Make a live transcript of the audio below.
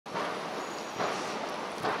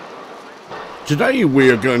Today we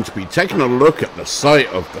are going to be taking a look at the site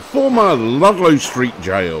of the former Ludlow Street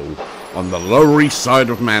Jail on the Lower East Side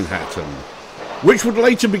of Manhattan, which would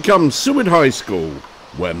later become Seward High School,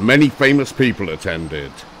 where many famous people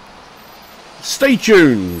attended. Stay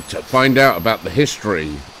tuned to find out about the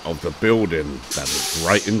history of the building that is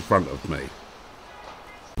right in front of me.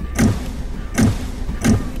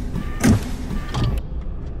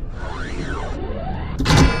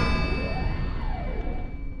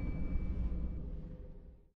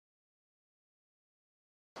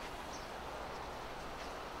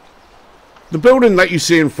 The building that you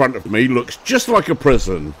see in front of me looks just like a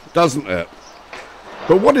prison, doesn't it?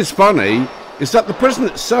 But what is funny is that the prison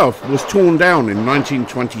itself was torn down in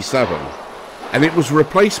 1927, and it was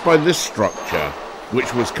replaced by this structure,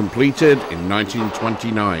 which was completed in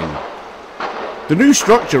 1929. The new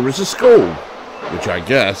structure is a school, which I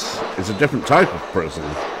guess is a different type of prison.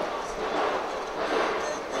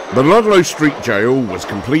 The Ludlow Street Jail was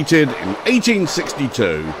completed in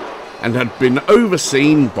 1862 and had been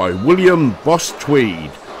overseen by William Boss Tweed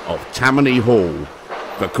of Tammany Hall,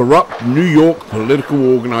 the corrupt New York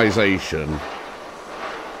political organization.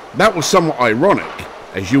 That was somewhat ironic,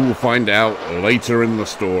 as you will find out later in the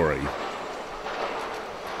story.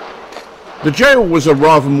 The jail was a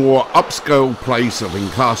rather more upscale place of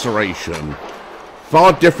incarceration,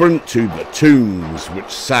 far different to the Tombs, which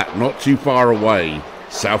sat not too far away,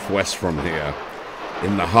 southwest from here,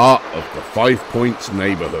 in the heart of the 5 Points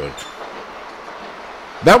neighborhood.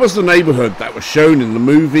 That was the neighborhood that was shown in the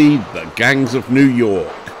movie The Gangs of New York,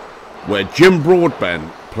 where Jim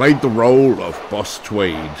Broadbent played the role of Boss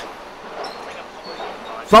Tweed.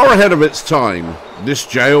 Far ahead of its time, this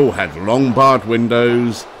jail had long barred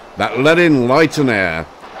windows that let in light and air,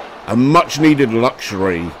 a much needed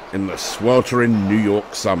luxury in the sweltering New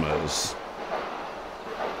York summers.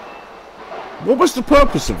 What was the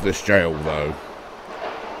purpose of this jail, though?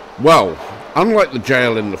 Well, unlike the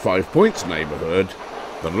jail in the 5 Points neighborhood,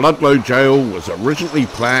 the Ludlow Jail was originally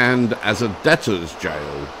planned as a debtors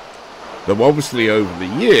jail, though obviously over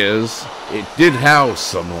the years it did house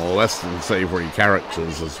some less than savoury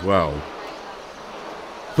characters as well.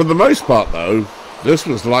 For the most part though, this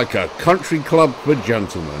was like a country club for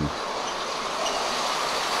gentlemen.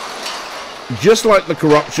 Just like the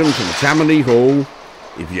corruption from Tammany Hall,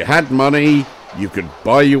 if you had money, you could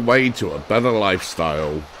buy your way to a better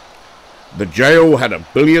lifestyle. The jail had a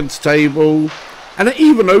billiards table, and it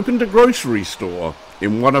even opened a grocery store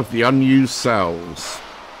in one of the unused cells.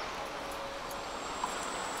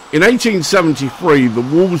 In 1873, the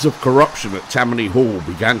walls of corruption at Tammany Hall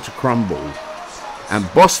began to crumble,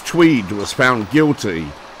 and Boss Tweed was found guilty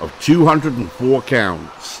of 204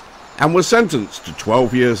 counts and was sentenced to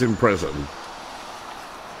 12 years in prison.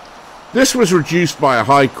 This was reduced by a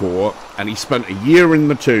high court, and he spent a year in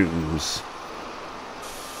the Tombs.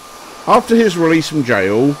 After his release from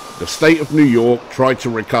jail, the state of New York tried to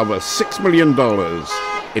recover $6 million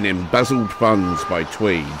in embezzled funds by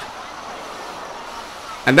Tweed.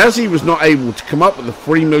 And as he was not able to come up with the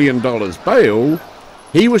 $3 million bail,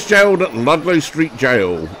 he was jailed at Ludlow Street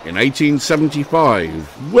Jail in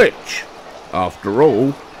 1875, which, after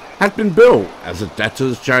all, had been built as a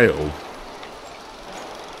debtor's jail.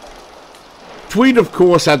 Tweed, of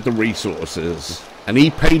course, had the resources, and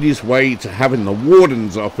he paid his way to having the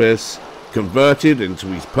warden's office converted into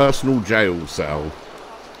his personal jail cell.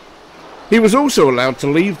 He was also allowed to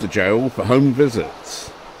leave the jail for home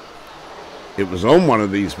visits. It was on one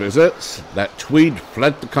of these visits that Tweed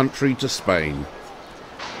fled the country to Spain,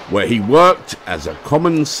 where he worked as a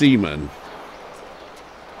common seaman.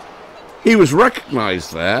 He was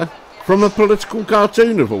recognized there from a political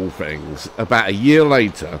cartoon of all things about a year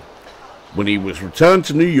later, when he was returned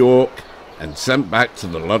to New York and sent back to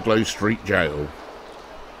the Ludlow Street Jail.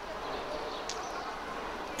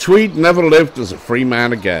 Tweed never lived as a free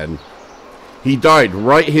man again. He died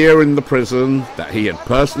right here in the prison that he had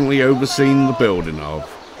personally overseen the building of,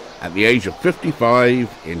 at the age of 55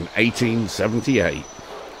 in 1878.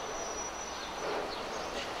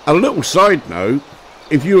 A little side note,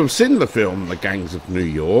 if you have seen the film The Gangs of New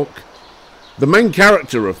York, the main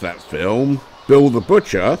character of that film, Bill the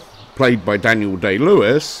Butcher, played by Daniel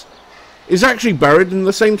Day-Lewis, is actually buried in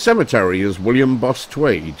the same cemetery as William Boss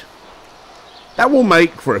Tweed. That will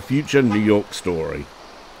make for a future New York story.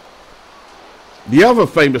 The other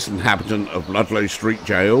famous inhabitant of Ludlow Street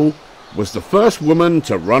Jail was the first woman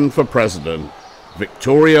to run for president,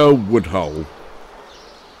 Victoria Woodhull.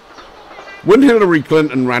 When Hillary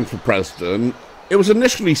Clinton ran for president, it was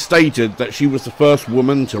initially stated that she was the first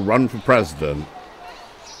woman to run for president,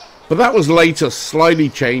 but that was later slightly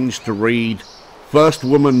changed to read, first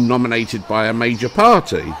woman nominated by a major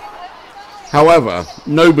party. However,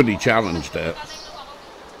 nobody challenged it.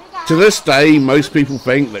 To this day, most people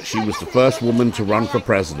think that she was the first woman to run for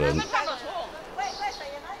president.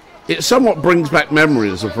 It somewhat brings back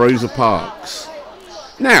memories of Rosa Parks.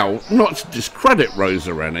 Now, not to discredit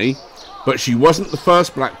Rosa any, but she wasn't the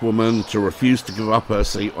first black woman to refuse to give up her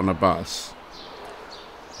seat on a bus.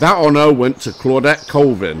 That honour went to Claudette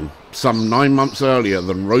Colvin, some 9 months earlier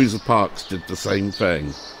than Rosa Parks did the same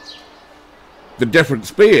thing. The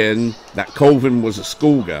difference being that Colvin was a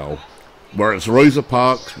schoolgirl, whereas Rosa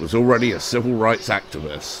Parks was already a civil rights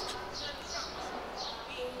activist.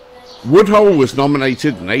 Woodhull was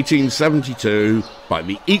nominated in 1872 by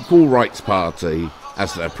the Equal Rights Party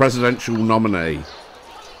as their presidential nominee.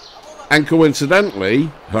 And coincidentally,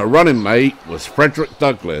 her running mate was Frederick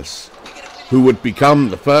Douglass, who would become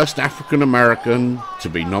the first African American to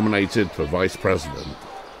be nominated for vice president.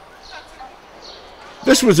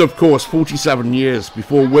 This was, of course, 47 years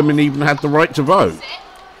before women even had the right to vote.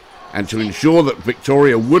 And to ensure that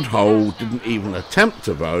Victoria Woodhull didn't even attempt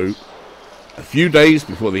to vote, a few days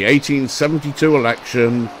before the 1872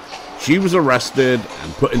 election, she was arrested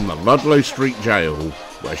and put in the Ludlow Street Jail,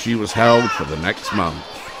 where she was held for the next month.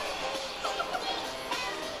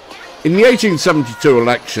 In the 1872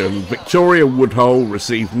 election, Victoria Woodhull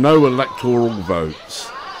received no electoral votes.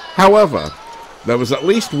 However, there was at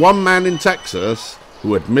least one man in Texas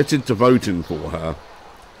who admitted to voting for her.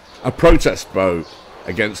 A protest vote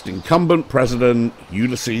against incumbent President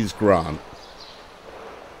Ulysses Grant.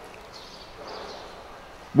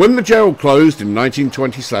 When the jail closed in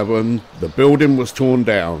 1927, the building was torn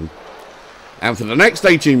down, and for the next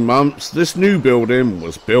 18 months, this new building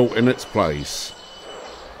was built in its place.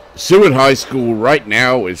 Seward High School right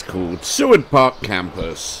now is called Seward Park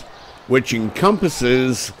Campus, which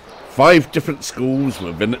encompasses 5 different schools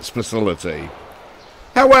within its facility.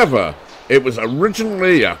 However, it was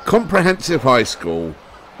originally a comprehensive high school,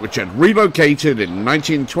 which had relocated in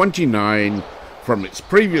 1929 from its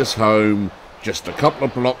previous home just a couple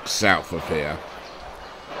of blocks south of here.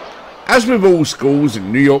 As with all schools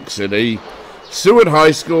in New York City, Seward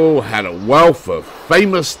High School had a wealth of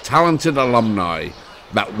famous, talented alumni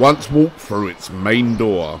that once walked through its main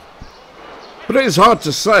door. But it is hard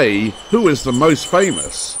to say who is the most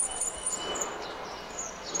famous.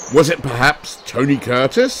 Was it perhaps Tony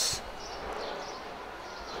Curtis?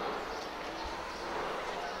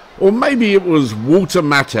 Or maybe it was Walter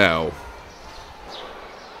Matthau.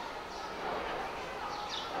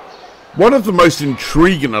 One of the most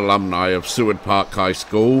intriguing alumni of Seward Park High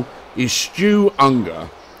School is Stu Unger.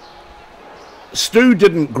 Stu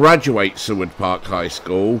didn't graduate Seward Park High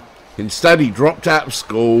School. Instead, he dropped out of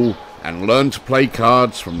school and learned to play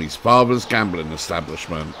cards from his father's gambling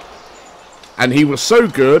establishment. And he was so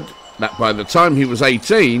good that by the time he was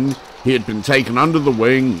 18, he had been taken under the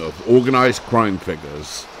wing of organised crime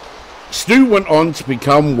figures. Stu went on to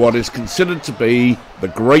become what is considered to be the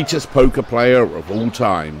greatest poker player of all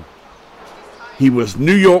time. He was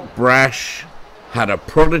New York brash, had a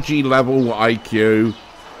prodigy-level IQ,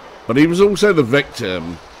 but he was also the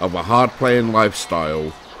victim of a hard-playing lifestyle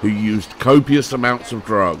who used copious amounts of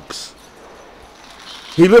drugs.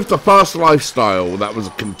 He lived a fast lifestyle that was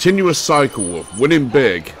a continuous cycle of winning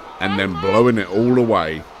big and then blowing it all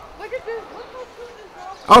away.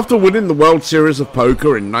 After winning the World Series of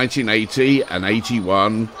Poker in 1980 and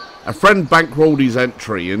 81, a friend bankrolled his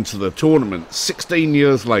entry into the tournament 16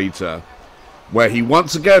 years later, where he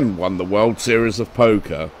once again won the World Series of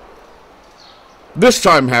Poker. This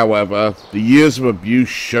time, however, the years of abuse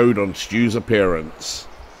showed on Stu's appearance.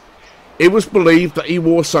 It was believed that he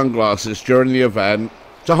wore sunglasses during the event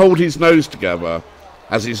to hold his nose together,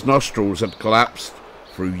 as his nostrils had collapsed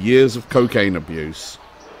through years of cocaine abuse.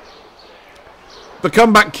 The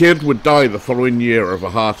comeback kid would die the following year of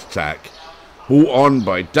a heart attack, brought on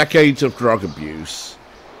by decades of drug abuse.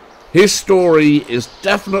 His story is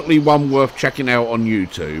definitely one worth checking out on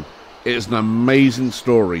YouTube. It is an amazing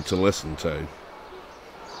story to listen to.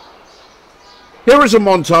 Here is a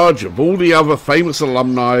montage of all the other famous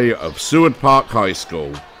alumni of Seward Park High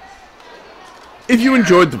School. If you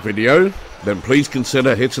enjoyed the video, then please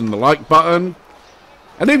consider hitting the like button.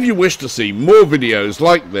 And if you wish to see more videos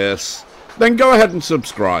like this, then go ahead and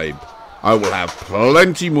subscribe. I will have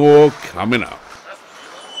plenty more coming up.